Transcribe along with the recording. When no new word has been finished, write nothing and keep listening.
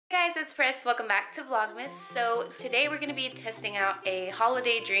Hey guys, it's Priss. Welcome back to Vlogmas. So today we're going to be testing out a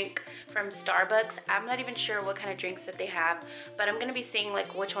holiday drink from Starbucks. I'm not even sure what kind of drinks that they have, but I'm going to be seeing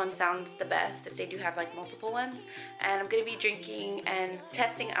like which one sounds the best if they do have like multiple ones. And I'm going to be drinking and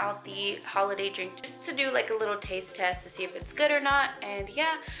testing out the holiday drink just to do like a little taste test to see if it's good or not. And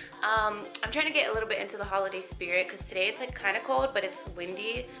yeah, I'm trying to get a little bit into the holiday spirit because today it's like kind of cold, but it's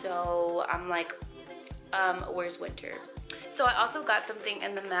windy. So I'm like, where's winter? So I also got something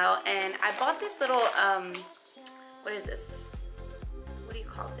in the mail, and I bought this little, what is this? What do you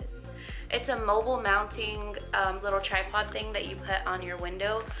call this? It's a mobile mounting little tripod thing that you put on your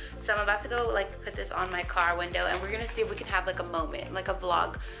window. So I'm about to go like put this on my car window, and we're gonna see if we can have like a moment, like a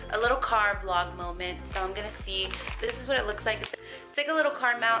vlog, a little car vlog moment. So I'm gonna see, this is what it looks like. It's like a little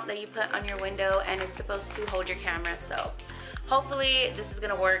car mount that you put on your window, and it's supposed to hold your camera. So hopefully this is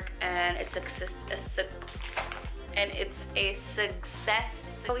gonna work, and it's a success.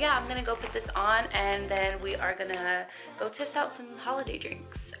 So yeah, I'm gonna go put this on, and then we are gonna go test out some holiday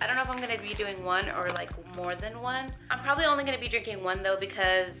drinks. I don't know if I'm gonna be doing one or like more than one. I'm probably only gonna be drinking one though,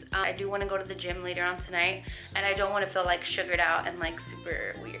 because I do want to go to the gym later on tonight, and I don't want to feel like sugared out and like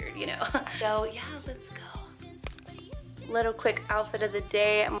super weird, you know. So yeah, let's go. Little quick outfit of the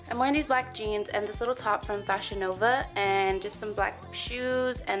day. I'm wearing these black jeans and this little top from Fashion Nova and just some black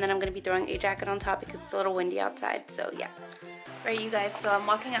shoes, and then I'm gonna be throwing a jacket on top because it's a little windy outside. So yeah. Right, you guys, so I'm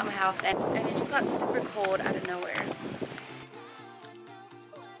walking out my house, and it just got super cold out of nowhere.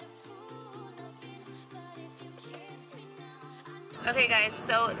 Okay guys,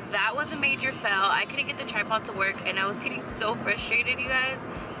 so that was a major fail. I couldn't get the tripod to work, and I was getting so frustrated, you guys.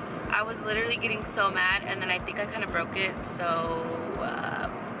 I was literally getting so mad, and then I think I kind of broke it. So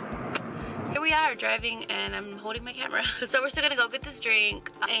here we are driving, and I'm holding my camera. So we're still gonna go get this drink.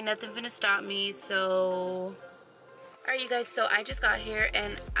 Ain't nothing gonna stop me. So alright you guys, so I just got here,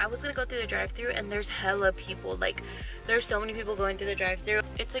 and I was gonna go through the drive-thru, and there's hella people. Like there's so many people going through the drive-thru.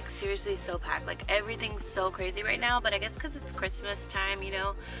 It's like seriously so packed. Like everything's so crazy right now, but I guess because it's Christmas time, you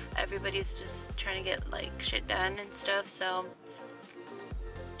know, everybody's just trying to get like shit done and stuff. So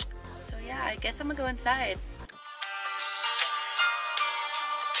yeah, I guess I'm gonna go inside.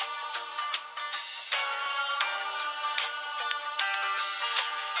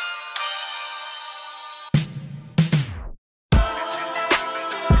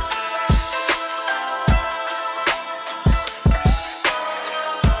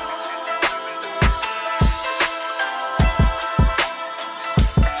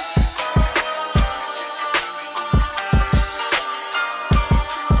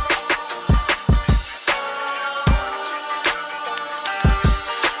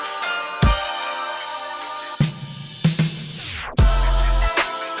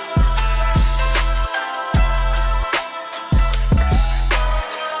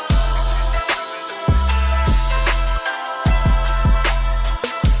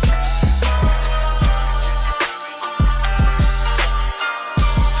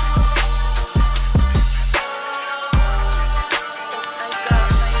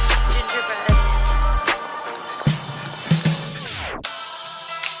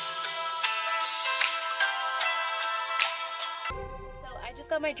 I just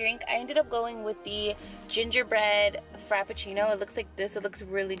got my drink. I ended up going with the gingerbread frappuccino. It looks like this. It looks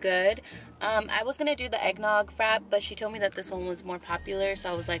really good. I was gonna do the eggnog frap, but she told me that this one was more popular, so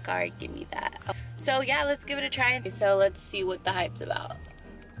I was like, all right, give me that. So yeah, let's give it a try. So let's see what the hype's about.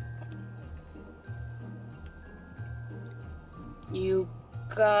 You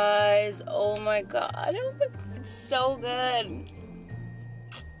guys, oh my god, it's so good.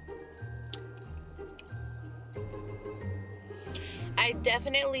 I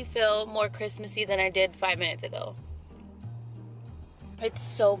definitely feel more Christmassy than I did 5 minutes ago. It's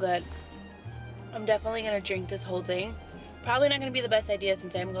so good. I'm definitely gonna drink this whole thing. Probably not gonna be the best idea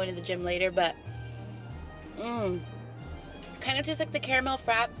since I'm going to the gym later, but kind of tastes like the caramel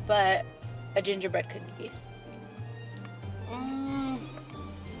frap, but a gingerbread cookie.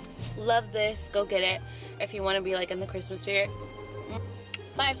 Love this. Go get it if you want to be like in the Christmas spirit.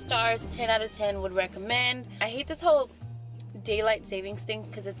 5 stars, 10 out of 10 would recommend. I hate this whole daylight savings thing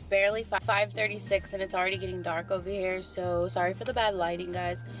because it's barely 5:36 and it's already getting dark over here, so sorry for the bad lighting,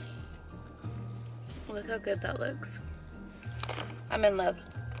 guys. Look how good that looks. I'm in love.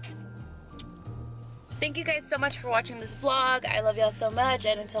 Thank you guys so much for watching this vlog. I love y'all so much,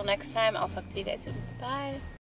 and until next time, I'll talk to you guys soon. Bye.